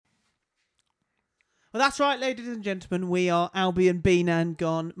Well, that's right, ladies and gentlemen. We are Albion Been and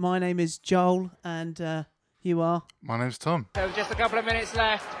Gone. My name is Joel, and you are? My name's Tom. So just a couple of minutes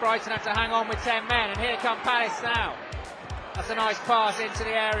left. Brighton have to hang on with 10 men, and here come Palace now. That's a nice pass into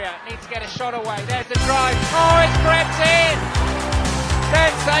the area. Need to get a shot away. There's the drive. Oh, it's crept in!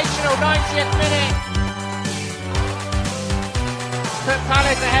 Sensational, 90th minute. Put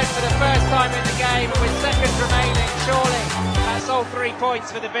Palace ahead for the first time in the game, and with seconds remaining, surely that's all 3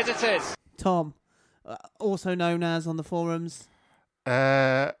 points for the visitors. Tom, also known as on the forums.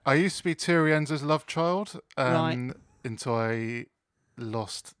 I used to be Tyrien's love child Right. until I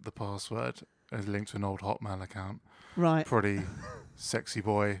lost the password as linked to an old Hotmail account. Right. Probably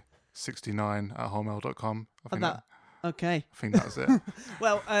sexyboy69@hotmail.com. Okay. I think that's it.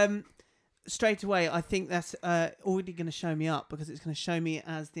 Well, straight away, I think that's already going to show me up because it's going to show me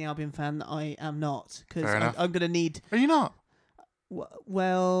as the Albion fan that I am not. Because I'm going to need... Are you not?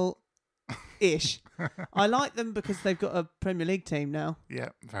 Well... ish. I like them because they've got a Premier League team now. Yeah,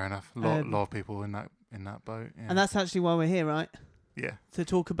 fair enough. A lot of people in that boat. Yeah. And that's actually why we're here, right? Yeah. To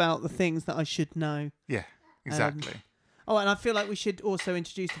talk about the things that I should know. Yeah, exactly. And I feel like we should also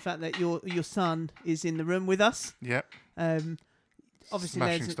introduce the fact that your son is in the room with us. Yep. Obviously,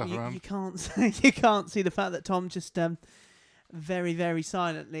 smashing stuff around. You can't see the fact that Tom just very, very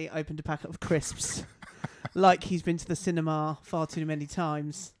silently opened a packet of crisps, like he's been to the cinema far too many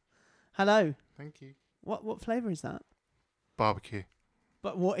times. Hello. Thank you. What flavour is that? Barbecue.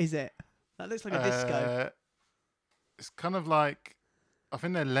 But what is it? That looks like a disco. It's kind of like, I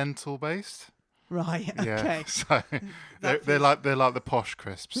think they're lentil based. Right. Yeah. Okay. So they're like the posh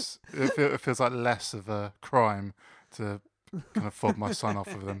crisps. It feels like less of a crime to kind of fob my son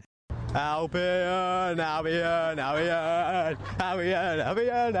off of them. Albion, Albion, Albion, Albion,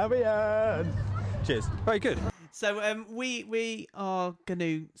 Albion, Albion. Cheers. Very good. So we are going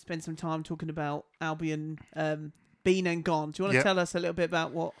to spend some time talking about Albion Been and Gone. Do you want to tell us a little bit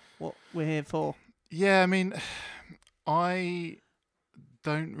about what we're here for? Yeah, I mean, I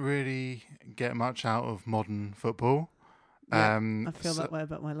don't really get much out of modern football. Yeah, I feel that way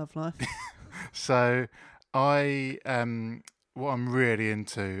about my love life. So what I'm really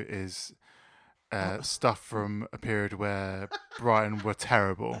into is stuff from a period where Brighton were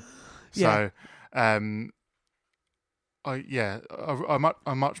terrible. So I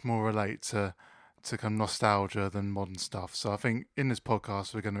much more relate to kind of nostalgia than modern stuff. So I think in this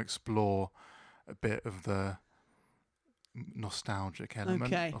podcast we're going to explore a bit of the nostalgic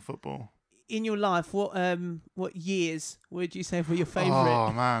element of football. In your life, what years would you say were your favourite?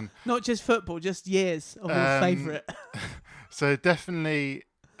 Oh man, not just football, just years of your favourite. So definitely,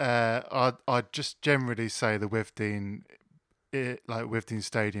 I'd just generally say the Withdean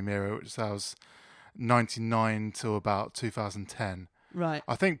Stadium era, which was 99 to about 2010. Right.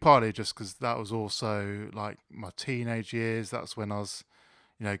 I think partly just because that was also like my teenage years. That's when I was,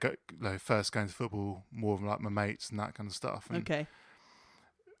 first going to football more than like my mates and that kind of stuff. And okay.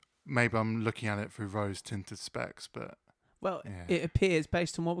 Maybe I'm looking at it through rose-tinted specs, but... Well, It appears,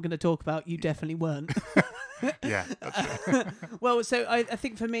 based on what we're going to talk about, you definitely weren't. Yeah, that's right. Well, so I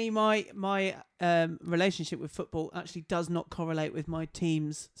think for me, my relationship with football actually does not correlate with my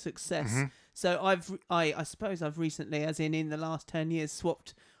team's success. Mm-hmm. So I suppose I've recently, as in the last 10 years,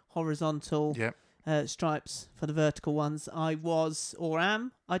 swapped horizontal stripes for the vertical ones. I was, or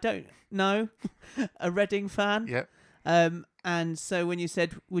am, I don't know, a Reading fan. Yep. And so when you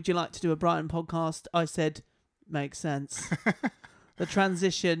said, would you like to do a Brighton podcast? I said, makes sense. The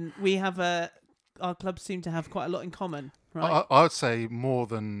transition, our clubs seem to have quite a lot in common, right? I would say more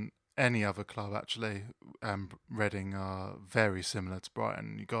than any other club, actually. Reading are very similar to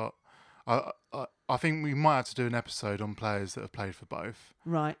Brighton. You got, I think we might have to do an episode on players that have played for both.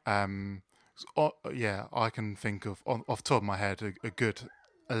 Right. I can think of, off the top of my head, a good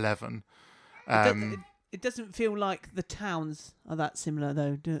 11. It doesn't feel like the towns are that similar,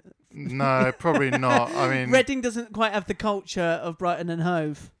 though. No, probably not. I mean, Reading doesn't quite have the culture of Brighton and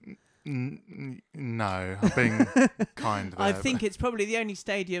Hove. No, I'm being kind there. I think it's probably the only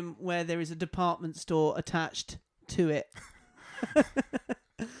stadium where there is a department store attached to it.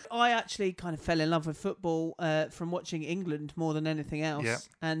 I actually kind of fell in love with football from watching England more than anything else,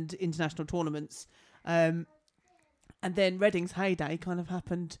 and international tournaments. And then Reading's heyday kind of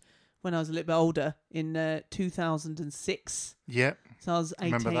happened when I was a little bit older in 2006. Yep. So I was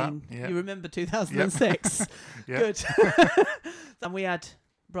 18. Remember that? Yep. You remember 2006? Yep. Good. And we had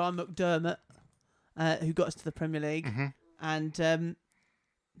Brian McDermott, who got us to the Premier League. Mm-hmm. And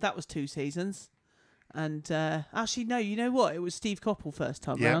that was 2 seasons. And actually, no, you know what? It was Steve Coppell first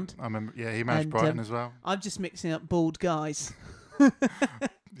time round. I remember. Yeah, he managed Brighton as well. I'm just mixing up bald guys.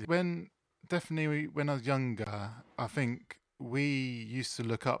 When definitely when I was younger, I think we used to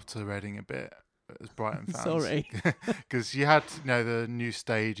look up to Reading a bit as Brighton fans. Sorry. Because you had, the new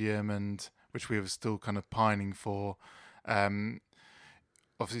stadium, and which we were still kind of pining for.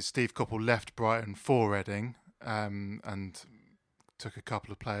 Obviously, Steve Coppell left Brighton for Reading, and took a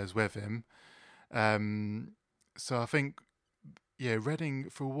couple of players with him. So I think, Reading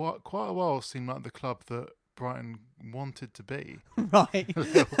for quite a while seemed like the club that Brighton wanted to be. Right.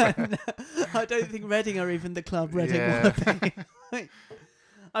 I don't think Reading are even the club Reading want to be.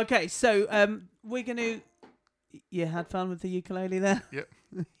 Okay, so we're going to... You had fun with the ukulele there? Yep.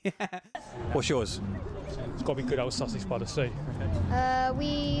 Yeah. What's yours? It's got to be good old Sussex by the Sea.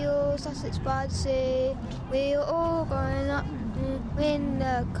 We all Sussex by the Sea, we are all going up to win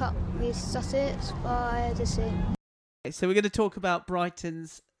the cup with Sussex by the Sea. So we're going to talk about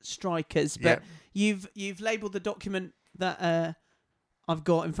Brighton's strikers, but you've labelled the document that I've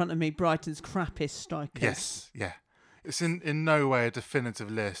got in front of me Brighton's crappiest strikers. Yes, yeah. It's in no way a definitive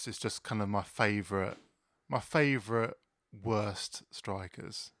list. It's just kind of my favourite worst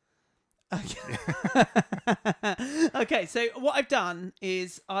strikers. Okay. Okay, so what I've done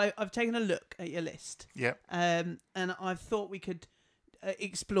is I've taken a look at your list. Yep. And I thought we could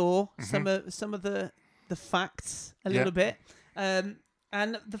explore some of the facts a little bit. And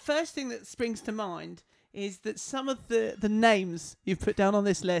the first thing that springs to mind is that some of the names you've put down on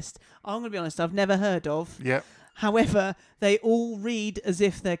this list, I'm going to be honest, I've never heard of. Yep. However, they all read as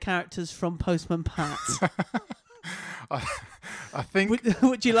if they're characters from Postman Pat. I think.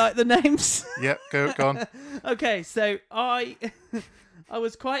 Would you like the names? Yep, go on. Okay, so I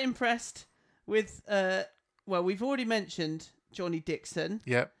was quite impressed with. Well, we've already mentioned Johnny Dixon.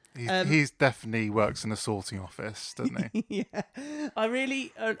 Yep, he's definitely works in a sorting office, doesn't he? Yeah, I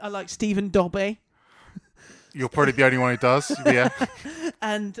like Stephen Dobbie. You're probably the only one who does. Yeah.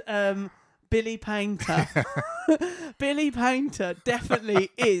 And Billy Painter. Billy Painter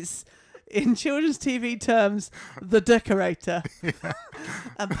definitely is, in children's TV terms, the decorator. Yeah.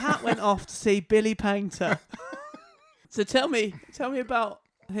 And Pat went off to see Billy Painter. So tell me about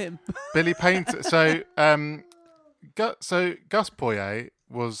him. Billy Painter. So, Gus Poyet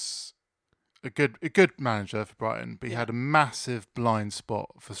was a good manager for Brighton, but he had a massive blind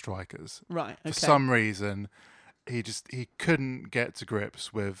spot for strikers. Right. Okay. For some reason, he couldn't get to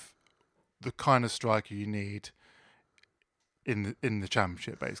grips with the kind of striker you need in the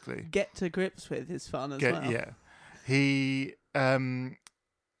Championship, basically. Get to grips with is fun as well. Yeah, he there's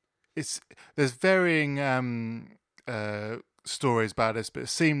varying stories about this, but it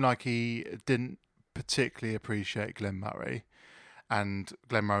seemed like he didn't particularly appreciate Glenn Murray, and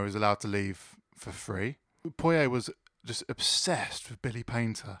Glenn Murray was allowed to leave for free. Poyet was just obsessed with Billy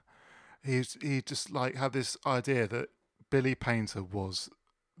Painter. He just had this idea that Billy Painter was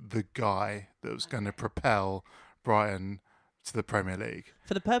the guy that was going to propel Brighton to the Premier League.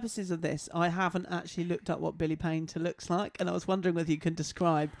 For the purposes of this, I haven't actually looked up what Billy Painter looks like, and I was wondering whether you can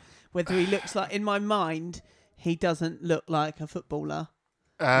describe whether he looks like. In my mind, he doesn't look like a footballer.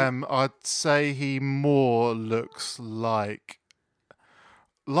 I'd say he more looks like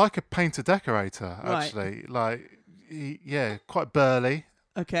a painter decorator, actually. Right. Quite burly.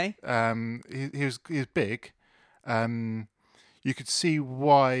 Okay. He was big. You could see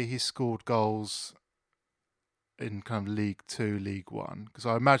why he scored goals in kind of League 2, League 1. Because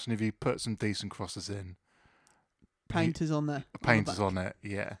I imagine if he put some decent crosses in... Painters on there. Painters on it,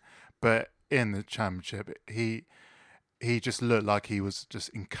 yeah. But in the Championship, he just looked like he was just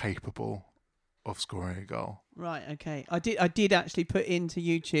incapable of scoring a goal. Right, okay. I did actually put into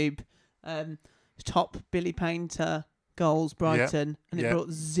YouTube top Billy Painter goals Brighton, and it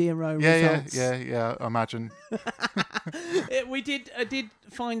brought 0 results. Yeah, I imagine. I did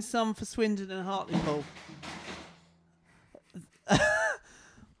find some for Swindon and Hartlepool.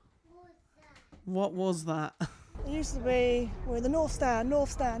 What was that? It used to be, we're the North Stand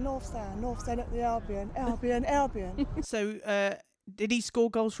at the Albion. So, did he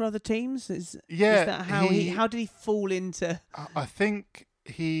score goals for other teams? Is that how how did he fall into? I think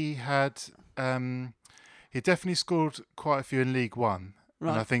he had. He definitely scored quite a few in League 1,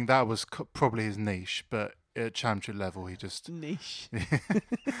 right. And I think that was probably his niche. But at Championship level, he just niche.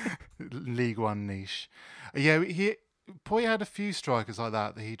 League 1 niche. Yeah, Poyet had a few strikers like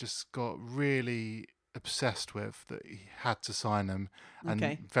that he just got really obsessed with, that he had to sign them,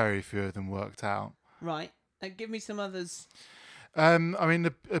 and very few of them worked out. Right. Give me some others. I mean,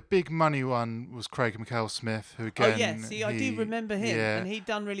 a big money one was Craig McHale-Smith, who again... Oh, yeah. See, I do remember him, and he'd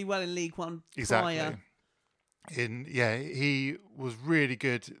done really well in League 1 exactly. prior. He was really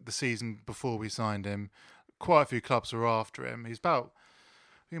good the season before we signed him. Quite a few clubs were after him. He's about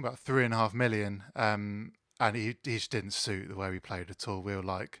think about 3.5 million. And he just didn't suit the way we played at all. We were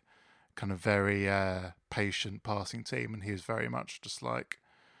like kind of very patient passing team, and he was very much just like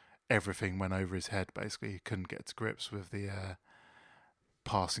everything went over his head. Basically, he couldn't get to grips with the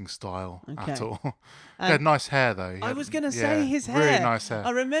passing style at all. He had nice hair though. I was going to say his hair. Really nice hair.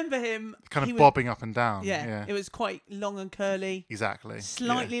 I remember him Kind of bobbing up and down. Yeah, it was quite long and curly. Exactly.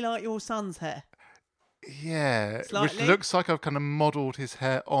 Slightly like your son's hair. Yeah, Slightly. Which looks like I've kind of modelled his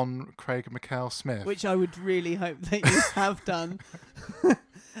hair on Craig McHale-Smith. Which I would really hope that you have done.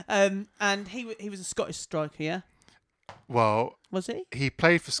 And he was a Scottish striker, yeah? Well, was he? He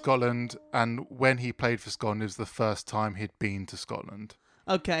played for Scotland, and when he played for Scotland, it was the first time he'd been to Scotland.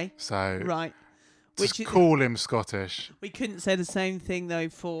 Okay. So right. Call him Scottish. We couldn't say the same thing though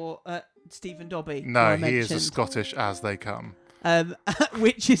for Stephen Dobby. No, he is as Scottish as they come.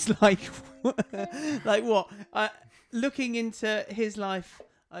 Which is like what? Looking into his life,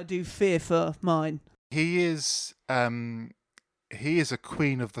 I do fear for mine. He is a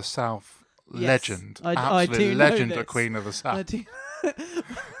Queen of the South legend. I do Absolute legend know this. of Queen of the South. I do.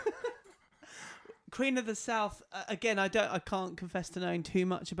 Queen of the South. Again, I can't confess to knowing too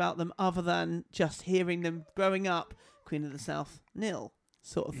much about them, other than just hearing them growing up. Queen of the South, nil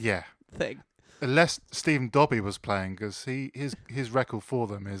sort of thing. Unless Stephen Dobby was playing, because his record for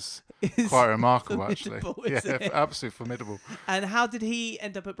them is quite remarkable, actually. Absolutely formidable. And how did he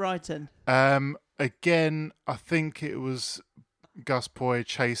end up at Brighton? Again, I think it was Gus Poyet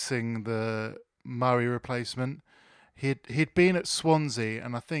chasing the Murray replacement. He'd been at Swansea,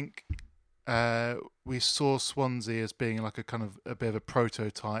 and I think we saw Swansea as being like a kind of a bit of a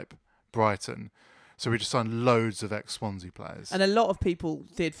prototype Brighton. So we just signed loads of ex-Swansea players. And a lot of people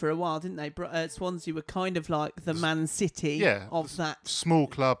did for a while, didn't they? Swansea were kind of like the Man City of that. Small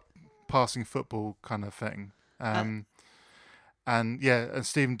club, passing football kind of thing. And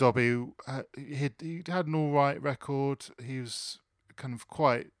Stephen Dobby, he had an all right record. He was kind of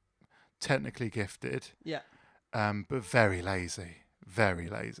quite technically gifted. Yeah. But very lazy. Very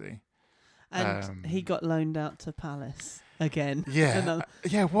lazy. And he got loaned out to Palace again. Yeah,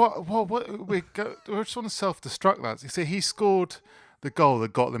 What? We just want to self-destruct that. You see, he scored the goal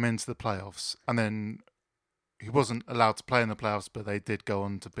that got them into the playoffs, and then he wasn't allowed to play in the playoffs, but they did go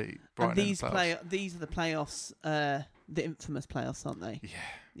on to beat Brighton. And these are the playoffs, the infamous playoffs, aren't they?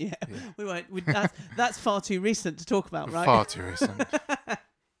 Yeah. We won't. That's far too recent to talk about, right? Far too recent.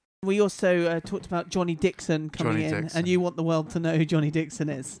 We also talked about Johnny Dixon coming in, and you want the world to know who Johnny Dixon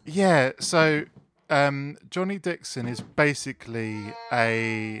is. Yeah, so Johnny Dixon is basically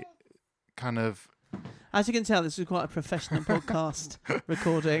a kind of... As you can tell, this is quite a professional podcast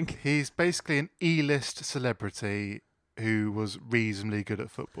recording. He's basically an E-list celebrity who was reasonably good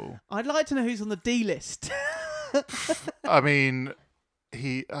at football. I'd like to know who's on the D list. I mean,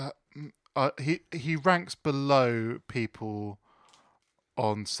 he ranks below people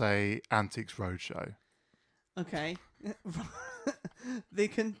on, say, Antiques Roadshow. Okay. The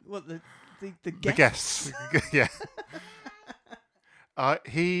guests. Yeah.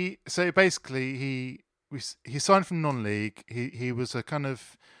 He signed from non-league. He was a kind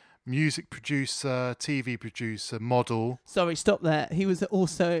of music producer, TV producer, model. Sorry, stop there. He was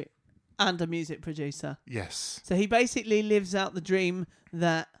also a music producer. Yes. So he basically lives out the dream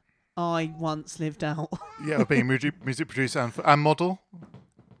that I once lived out. Yeah, being music producer and model.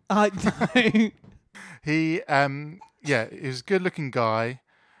 I know. He was a good-looking guy.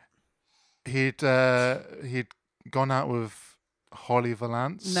 He'd gone out with Holly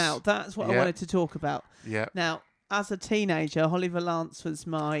Valance. Now that's what I wanted to talk about. Yeah. Now, as a teenager, Holly Valance was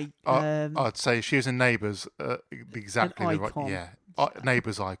my. I'd say she was in Neighbours. Exactly an the right. icon. Yeah.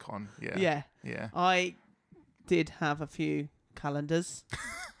 Neighbours icon. Yeah. Yeah. I did have a few calendars.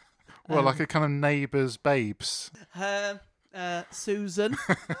 Well, like a kind of Neighbours babes. Susan.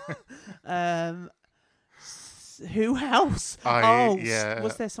 Who else?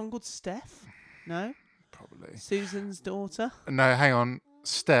 Was there someone called Steph? No? Probably. Susan's daughter? No, hang on.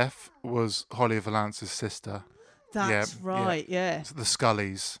 Steph was Holly Valance's sister. That's right, yeah. So the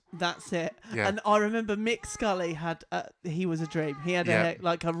Scullys. That's it. Yeah. And I remember Mick Scully had, he was a dream. He had a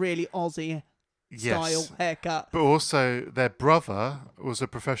really Aussie style haircut. But also their brother was a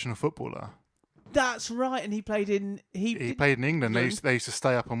professional footballer. That's right, and he played in... He played in England. They used to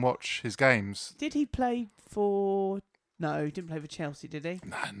stay up and watch his games. Did he play for... No, he didn't play for Chelsea, did he?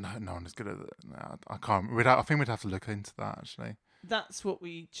 No one is good at that. No, I can't. I think we'd have to look into that, actually. That's what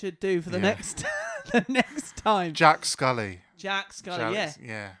we should do for the next time. Jack Scully. Jack Scully,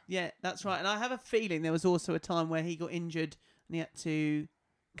 yeah. Yeah, that's right. And I have a feeling there was also a time where he got injured and he had to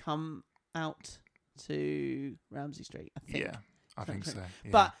come out to Ramsey Street, I think. I think so.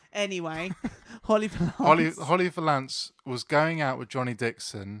 Yeah. But anyway, Holly Valance. Holly Valance was going out with Johnny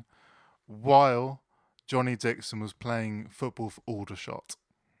Dixon while Johnny Dixon was playing football for Aldershot.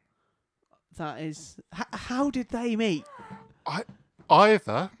 That is... how did they meet?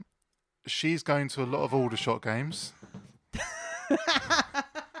 Either she's going to a lot of Aldershot games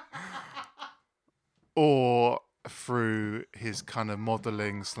or through his kind of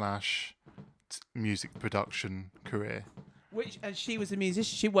modelling / music production career. And she was a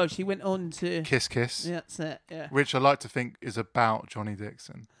musician. She went on to... Kiss Kiss. Yeah, that's it, yeah. Which I like to think is about Johnny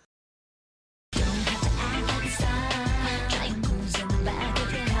Dixon.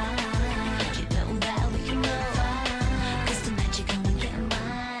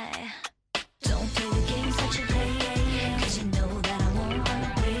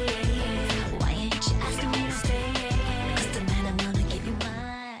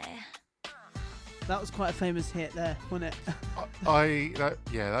 That was quite a famous hit there, wasn't it?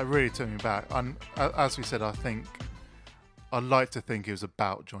 That really took me back. And as we said, I'd like to think it was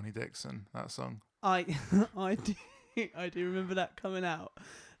about Johnny Dixon, that song. I do remember that coming out.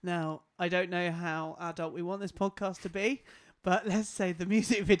 Now, I don't know how adult we want this podcast to be, but let's say the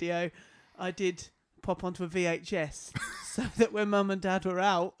music video I did pop onto a VHS so that when Mum and Dad were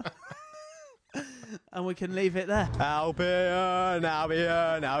out, and we can leave it there. Albion,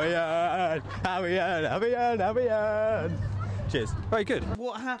 Albion, Albion, Albion, Albion, Albion. Cheers. Very good.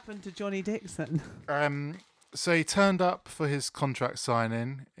 What happened to Johnny Dixon? So he turned up for his contract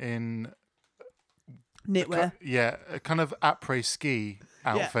signing in Knitwear. a kind of après-ski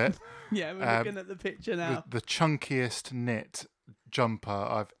outfit. Yeah, we're looking at the picture now. The chunkiest knit jumper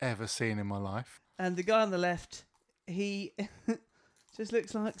I've ever seen in my life. And the guy on the left, he just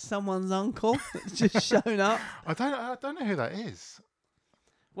looks like someone's uncle that's just shown up. I don't know who that is.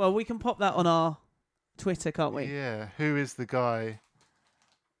 Well, we can pop that on our Twitter, can't we? Yeah, who is the guy?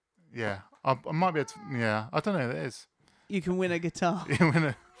 Yeah, I might be able to... Yeah, I don't know who that is. You can win a guitar. You win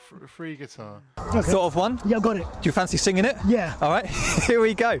a free guitar. Okay. Thought of one? Yeah, got it. Do you fancy singing it? Yeah. All right, here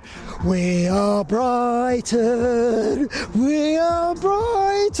we go. We are Brighton,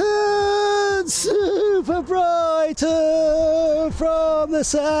 super Brighton, from the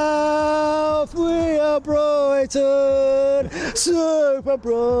south. We are Brighton, super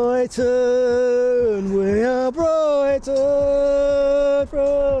Brighton. We are Brighton,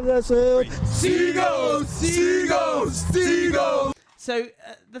 from the south. Seagulls, seagulls, seagulls. So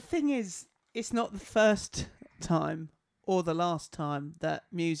the thing is, it's not the first time or the last time that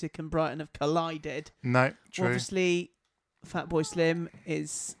music and Brighton have collided. No, true. Obviously, Fatboy Slim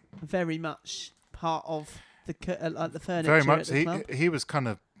is very much part of the furniture. Very much. At the club. He was kind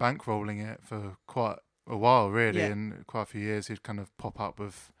of bankrolling it for quite a while, really, Yeah. and quite a few years. He'd kind of pop up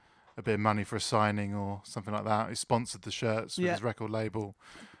with a bit of money for a signing or something like that. He sponsored the shirts with his record label.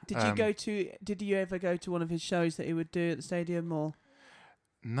 Did you ever go to one of his shows that he would do at the stadium, or?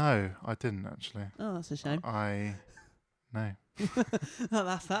 No, I didn't actually. Oh, that's a shame. No. Oh,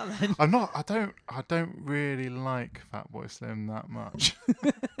 that's that then. I'm not. I don't really like Fatboy Slim that much.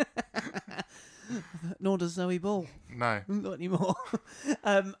 Nor does Zoe Ball. No. Not anymore.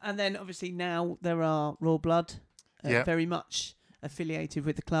 And then obviously now there are Raw Blood, very much affiliated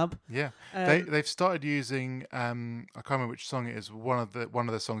with the club. Yeah, they've started using. I can't remember which song it is. One of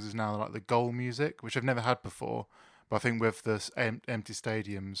the songs is now like the goal music, which I've never had before. But I think with the empty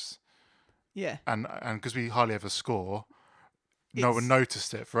stadiums, yeah, and because we hardly ever score, no one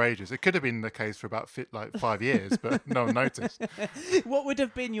noticed it for ages. It could have been the case for about 5 years, but no one noticed. What would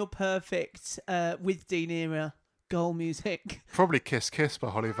have been your perfect with Dean era goal music? Probably "Kiss Kiss" by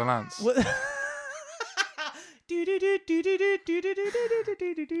Holly Valance. It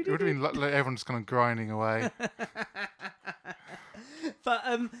would have been like everyone's kind of grinding away. But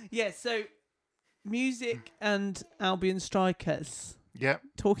so music and Albion strikers. Yep.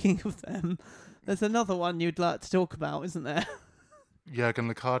 Talking of them, there's another one you'd like to talk about, isn't there? Jürgen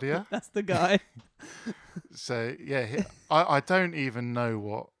Locadia. That's the guy. So yeah, I don't even know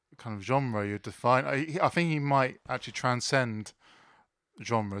what kind of genre you'd define. I think he might actually transcend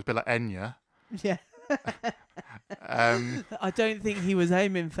genres, a bit like Enya. Yeah. I don't think he was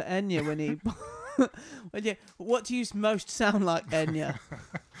aiming for Enya when he. What do you most sound like Enya?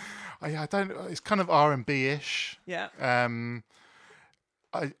 I don't. It's kind of R&B-ish. Yeah. I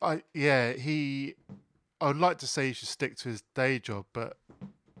would like to say he should stick to his day job, but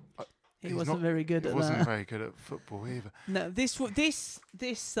he wasn't very good at that. He wasn't very good at football either. No, this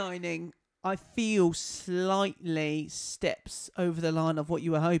signing, I feel, slightly steps over the line of what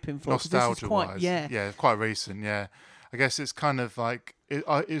you were hoping for. Nostalgia-wise, yeah, quite recent. Yeah, I guess it's kind of like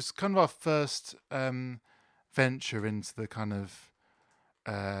it's kind of our first venture into the kind of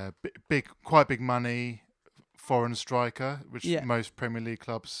quite big money foreign striker, which most Premier League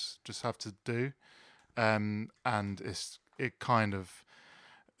clubs just have to do, and it kind of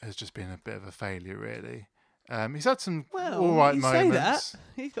has just been a bit of a failure, really. He's had some all right moments. Say that.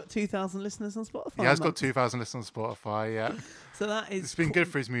 He's got 2,000 listeners on Spotify. He has got 2,000 listeners on Spotify. Yeah, so that is. It's been good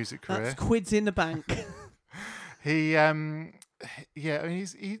for his music career. That's quids in the bank. He I mean,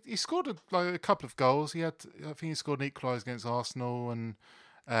 he scored a couple of goals. I think he scored an equaliser against Arsenal, and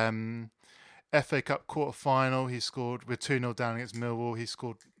FA Cup quarter final. He scored with 2-0 down against Millwall. He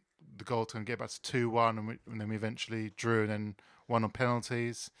scored the goal to get back to 2-1, and then we eventually drew and then won on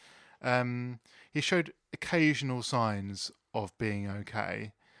penalties. He showed occasional signs of being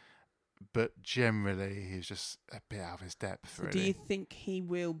okay, but generally he's just a bit out of his depth. So really. Do you think he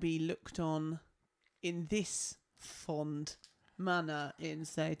will be looked on in this fond manner in,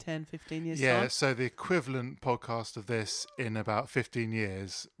 say, 10, 15 years' time? Yeah, so the equivalent podcast of this in about 15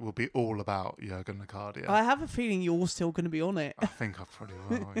 years will be all about Jurgen Locadia. I have a feeling you're still going to be on it. I think I probably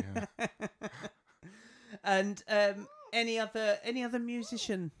will, yeah. And any other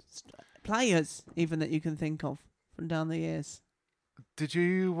musician players even that you can think of from down the years? Did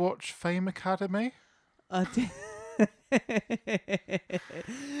you watch Fame Academy? I did.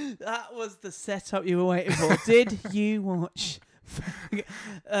 That was the setup you were waiting for. Did you watch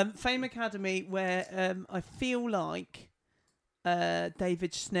Fame Academy, where I feel like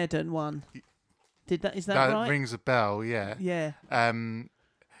David Sneddon won? Is that right? That rings a bell, yeah. Yeah.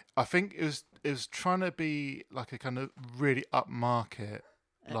 I think it was trying to be like a kind of really upmarket,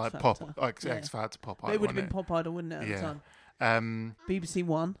 like X-Factor. X Factor pop idol. It would have been Pop Idol, wouldn't it, at the time? BBC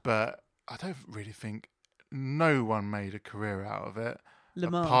One. But I don't really think no one made a career out of it.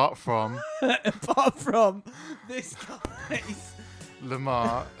 Lamar. Apart from this guy.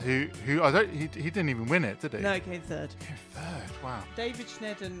 Lamar, who he didn't even win it, did he? No, he came third. Wow. David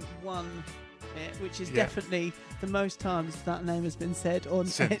Sneddon won it, which is definitely the most times that name has been said on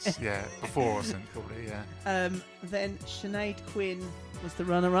since, before or since, probably, yeah. Then Sinead Quinn was the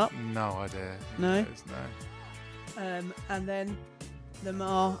runner-up. No idea. No? No. And then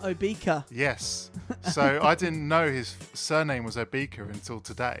Lamar Obika. Yes. So I didn't know his surname was Obika until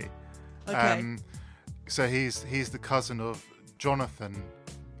today. Okay. So he's the cousin of Jonathan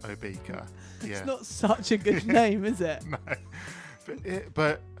Obika. Yeah. It's not such a good name, is it? No.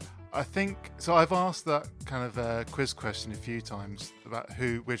 But I think so. I've asked that kind of quiz question a few times about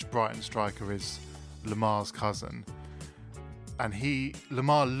which Brighton striker is Lamar's cousin, and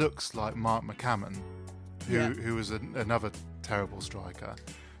Lamar looks like Mark McCammon, who was another terrible striker.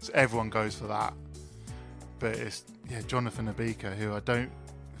 So everyone goes for that. But it's Jonathan Obika, who I don't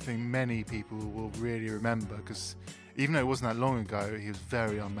think many people will really remember, because even though it wasn't that long ago, he was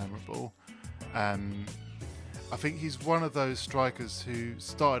very unmemorable. I think he's one of those strikers who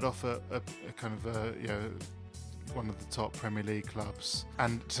started off at a kind of one of the top Premier League clubs,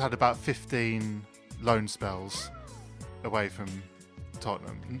 and just had about 15 loan spells away from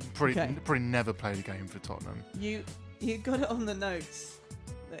Tottenham. Probably never played a game for Tottenham. You got it on the notes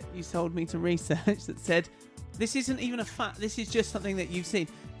that you told me to research that said, this isn't even a fact, this is just something that you've seen.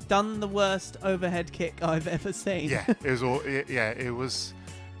 Done the worst overhead kick I've ever seen. Yeah, it was all. It was.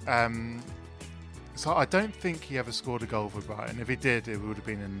 So I don't think he ever scored a goal for Brighton. If he did, it would have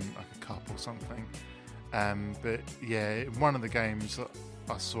been in like a cup or something. But yeah, one of the games that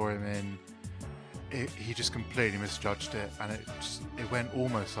I saw him in, he just completely misjudged it, and it went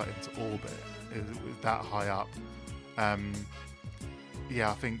almost like into orbit. It was that high up. I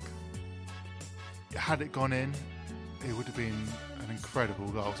think had it gone in, it would have been an incredible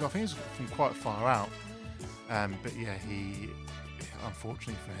goal. So I think it was from quite far out. But yeah,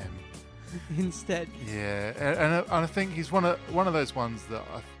 unfortunately for him, instead. Yeah, and I think he's one of those ones that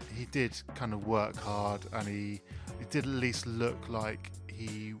he did kind of work hard, and he did at least look like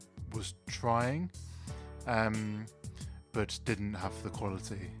he was trying, but didn't have the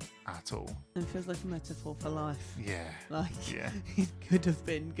quality at all. It feels like a metaphor for life. Yeah. He could have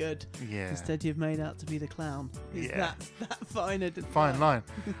been good. Yeah. Instead, you've made out to be the clown. That fine line?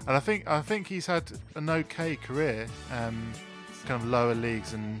 And I think he's had an okay career. Kind of lower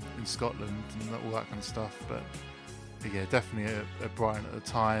leagues in Scotland and all that kind of stuff, but yeah, definitely at Brighton at the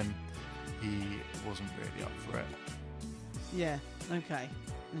time, he wasn't really up for it. Yeah. Okay.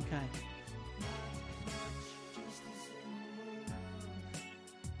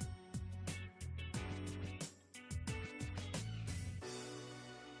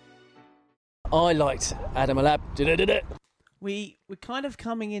 I liked Adam Alab. We're kind of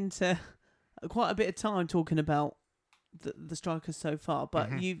coming into quite a bit of time talking about the strikers so far,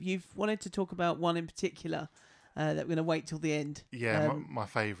 but you've wanted to talk about one in particular that we're going to wait till the end. Yeah, my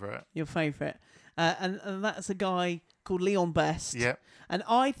favourite. Your favourite. And that's a guy called Leon Best. Yep. And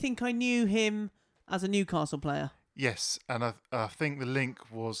I think I knew him as a Newcastle player. Yes, and I think the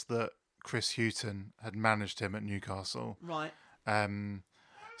link was that Chris Hughton had managed him at Newcastle. Right.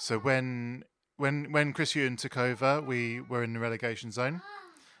 So when Chris Hughton took over, we were in the relegation zone.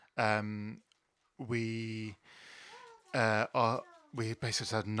 We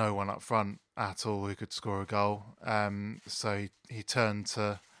basically had no one up front at all who could score a goal. So he turned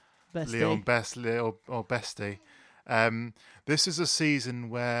to Bestie. Leon Best or Bestie. This is a season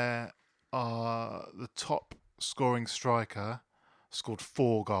where the top scoring striker scored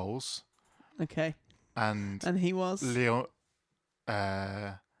 4 goals. Okay. And he was Leon.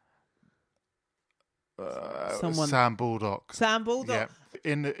 Someone. Sam Baldock. Sam Baldock.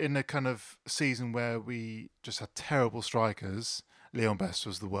 Yeah. In a kind of season where we just had terrible strikers, Leon Best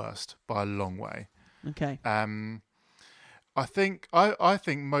was the worst by a long way. Okay. I think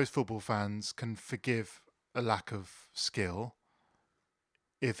most football fans can forgive a lack of skill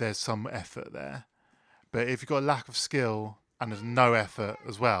if there's some effort there. But if you've got a lack of skill and there's no effort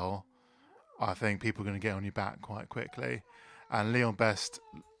as well, I think people are going to get on your back quite quickly. And Leon Best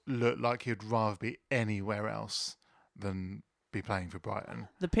looked like he'd rather be anywhere else than be playing for Brighton.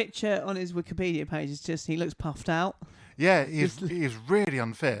 The picture on his Wikipedia page is just he looks puffed out. Yeah, he's really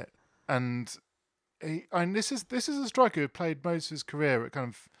unfit. And this is a striker who played most of his career at kind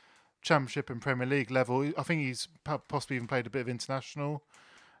of Championship and Premier League level. I think he's possibly even played a bit of international.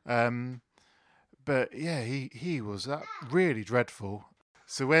 But yeah, he was really dreadful.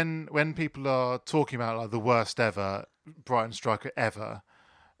 So when people are talking about like the worst ever Brighton striker ever,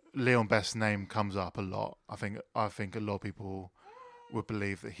 Leon Best's name comes up a lot. I think a lot of people would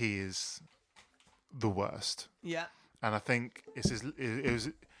believe that he is the worst. Yeah. And I think it was.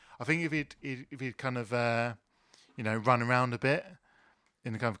 I think if he'd kind of run around a bit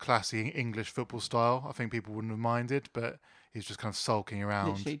in the kind of classy English football style, I think people wouldn't have minded. But he's just kind of sulking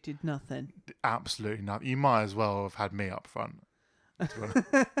around. Literally did nothing. Absolutely nothing. You might as well have had me up front.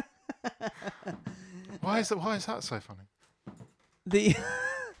 Why is that so funny?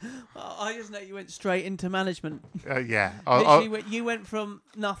 I just know you went straight into management. Yeah, you went from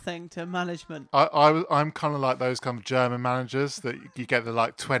nothing to management. I'm kind of like those kind of German managers that you get the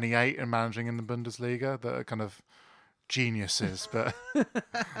like 28 and managing in the Bundesliga that are kind of geniuses, but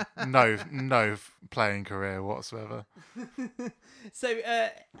no playing career whatsoever. So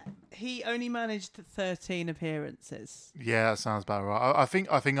he only managed 13 appearances. Yeah, that sounds about right. I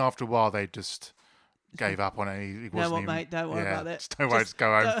think after a while they just gave up on it. He wasn't even, mate, don't worry about it. Just don't worry, just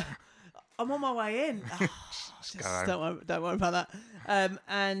go home. I'm on my way in. Don't worry about that.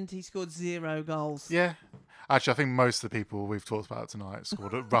 And he scored 0 goals. Yeah. Actually, I think most of the people we've talked about tonight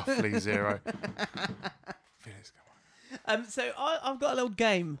scored at roughly 0. So I've got a little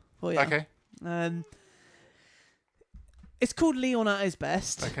game for you. Okay. It's called Leon at his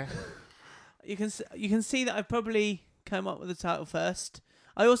best. Okay. You can see that I've probably come up with the title first.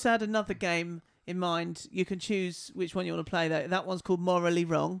 I also had another game in mind. You can choose which one you want to play. That one's called Morally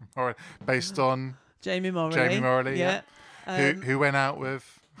Wrong. All right. Based on Jamie Morley. Jamie Morley, yeah. Who went out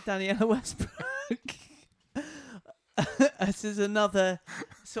with Daniela Westbrook. This is another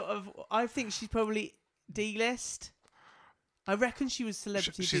sort of. I think she's probably D-list. I reckon she was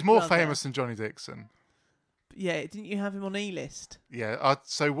celebrity. She's Big more Brother. famous than Johnny Dixon. Yeah, didn't you have him on E-list? Yeah,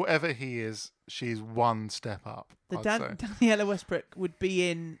 so whatever he is, she's one step up. Daniela Westbrook would be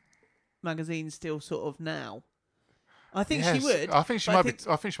in magazines still sort of now. I think she would. I think she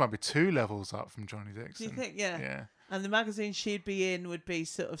might be 2 levels up from Johnny Dixon. Do you think? Yeah. Yeah. And the magazine she'd be in would be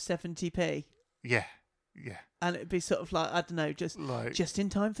sort of 70p. Yeah. Yeah. And it'd be sort of like, I don't know, just in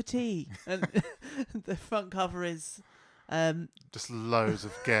time for tea. And the front cover is just loads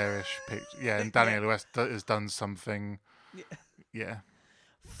of garish pictures. Yeah, and Daniela West has done something. Yeah.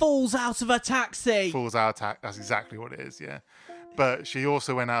 Falls out of a taxi. Falls out of taxi. That's exactly what it is. Yeah. But she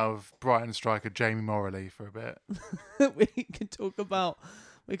also went out of Brighton striker Jamie Morley for a bit. We can talk about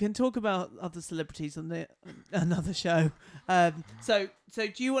other celebrities on another show. So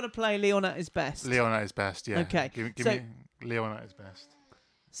do you want to play Leon at his best? Leon at his best, yeah. Okay. Give me Leon at his best.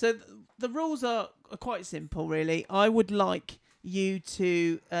 So the rules are quite simple, really. I would like you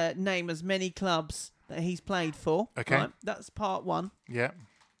to name as many clubs that he's played for. Okay. Right? That's part 1. Yeah.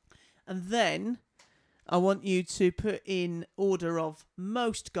 And then I want you to put in order of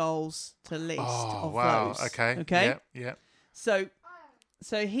most goals to least of those. Okay. Okay. Yeah. So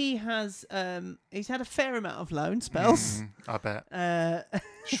he has he's had a fair amount of loan spells. I bet.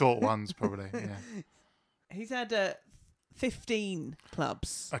 Short ones probably. Yeah. He's had 15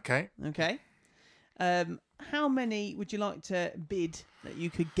 clubs. Okay. Okay. How many would you like to bid that you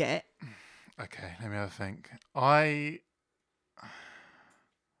could get? Okay, let me have a think. I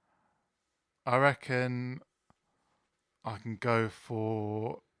reckon I can go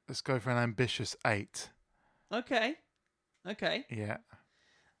for. Let's go for an ambitious 8. Okay. Yeah.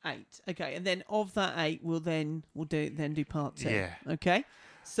 8. Okay, and then of that 8, we'll do part 2. Yeah. Okay.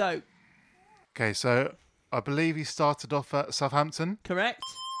 So. Okay, so I believe he started off at Southampton. Correct.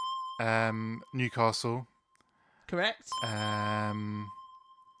 Newcastle. Correct. I'm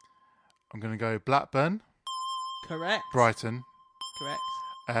going to go Blackburn. Correct. Brighton. Correct.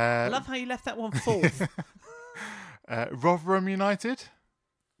 I love how you left that one fourth. Rotherham United.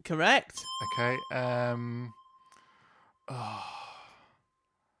 Correct. Okay.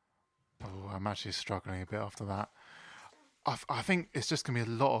 I'm actually struggling a bit after that. I think it's just going to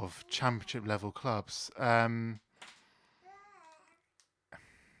be a lot of championship level clubs.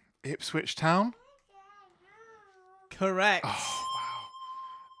 Ipswich Town. Correct. Oh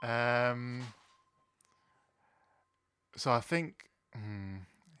wow. So I think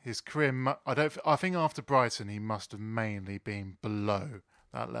his career. I think after Brighton, he must have mainly been below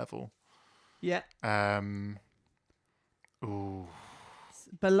that level. Yeah. Ooh.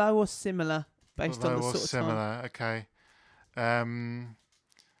 Below or similar, based on the Below or sort of similar. time. Okay.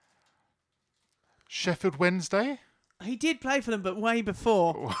 Sheffield Wednesday. He did play for them, but way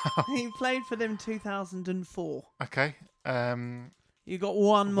before. Wow. He played for them 2004. Okay. You got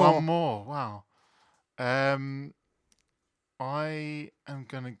one more. One more. Wow. I am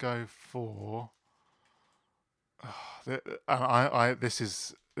going to go for. This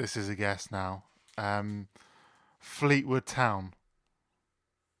is a guess now. Fleetwood Town.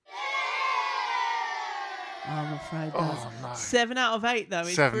 I'm afraid Oh, no. 7 out of 8 though.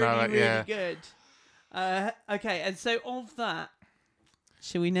 It's 7 really, out of 8, really yeah. good. Okay, and so of that,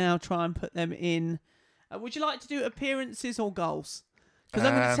 shall we now try and put them in? Would you like to do appearances or goals? Because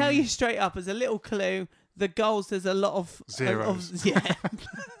I'm going to tell you straight up as a little clue. The goals, there's a lot of zeros. Yeah.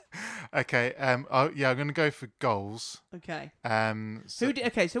 Okay. I'm going to go for goals. Okay. So,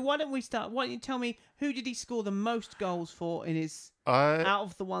 So why don't we start? Why don't you tell me who did he score the most goals for in his out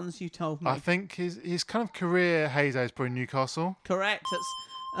of the ones you told me? I think his kind of career heyday is probably Newcastle. Correct.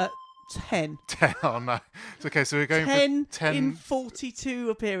 That's 10. 10. Oh no. It's okay. So we're going 10 for 10 in 42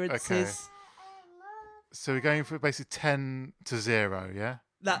 appearances. Okay. So we're going for basically 10 to 0. Yeah.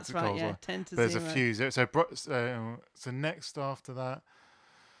 That's right. Yeah. 10 to 0. There's a few. So next after that.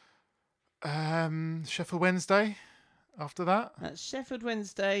 Sheffield Wednesday. After that, at Sheffield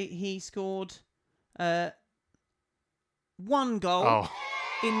Wednesday, he scored 1 goal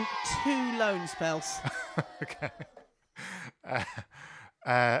in 2 loan spells. Okay.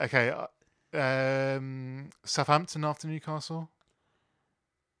 Okay. Southampton after Newcastle.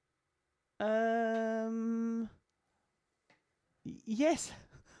 Yes,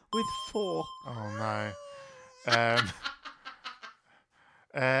 with 4. Oh no.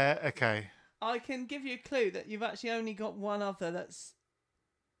 Okay. I can give you a clue that you've actually only got one other that's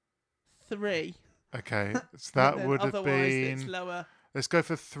 3. Okay, so that would have been. It's lower. Let's go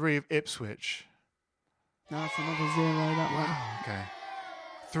for 3 of Ipswich. No, that's another 0. That one. Okay.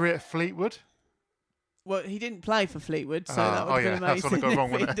 3 at Fleetwood. Well, he didn't play for Fleetwood, so that would have been that's amazing what I got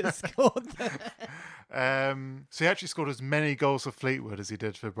wrong if with he'd it. have scored there. So he actually scored as many goals for Fleetwood as he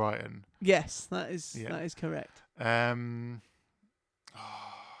did for Brighton. Yes, that is correct. I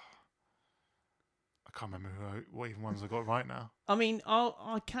can't remember what even ones I got right now. I mean,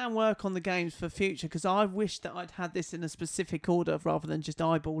 I can work on the games for future because I wish that I'd had this in a specific order rather than just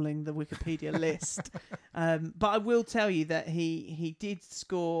eyeballing the Wikipedia list. But I will tell you that he did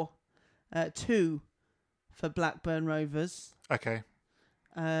score 2 for Blackburn Rovers. Okay.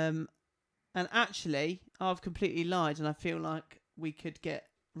 And actually, I've completely lied, and I feel like we could get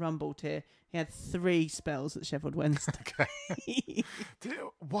rumbled here. He had 3 spells at Sheffield Wednesday. Okay.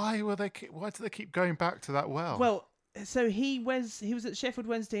 Why do they keep going back to that well? Well, so he was at Sheffield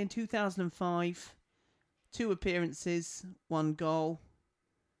Wednesday in 2005, 2 appearances, 1 goal.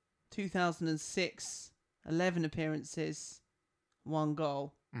 2006, 11 appearances, 1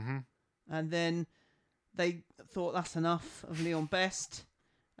 goal. Mm-hmm. And then they thought that's enough of Leon Best.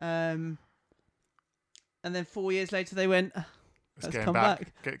 And then 4 years later they went, let's come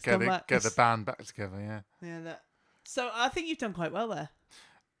back. Get the band back together, yeah. Yeah, So I think you've done quite well there.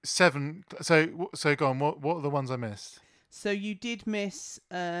 7. So go on. What are the ones I missed? So you did miss.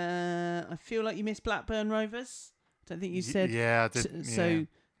 I feel like you missed Blackburn Rovers. I don't think you said. Yeah, I did. So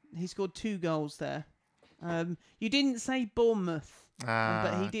he scored 2 goals there. You didn't say Bournemouth.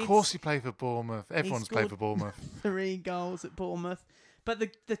 But he did. Of course, he played for Bournemouth. Everyone's played for scored Bournemouth. 3 goals at Bournemouth. But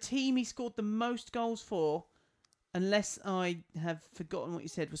the team he scored the most goals for, unless I have forgotten what you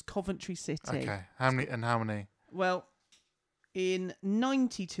said, was Coventry City. Okay. How many? Well, in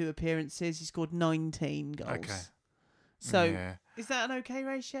 92 appearances, he scored 19 goals. Okay. So, Yeah. is that an okay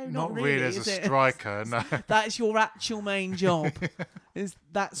ratio? Not really as is a it? striker, no. That's your actual main job.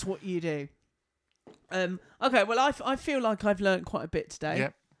 That's what you do. Okay, well, I feel like I've learnt quite a bit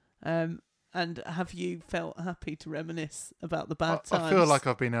today. Yep. And have you felt happy to reminisce about the bad times? I feel like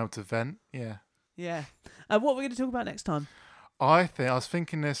I've been able to vent, yeah. Yeah. What are we going to talk about next time? I was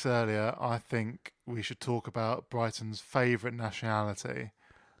thinking this earlier, I think we should talk about Brighton's favourite nationality,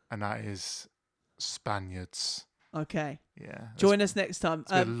 and that is Spaniards. Okay. Yeah. Join us next time.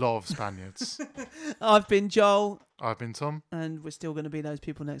 There's been a lot of Spaniards. I've been Joel. I've been Tom. And we're still going to be those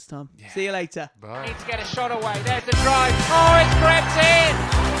people next time. Yeah. See you later. Bye. Need to get a shot away. There's the drive. Oh, it's crept in.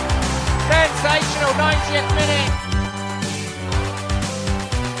 Sensational 90th minute.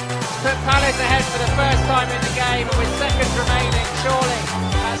 Put Palace ahead for the first time in the game, and with seconds remaining, surely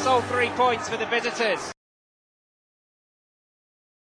that's all 3 points for the visitors.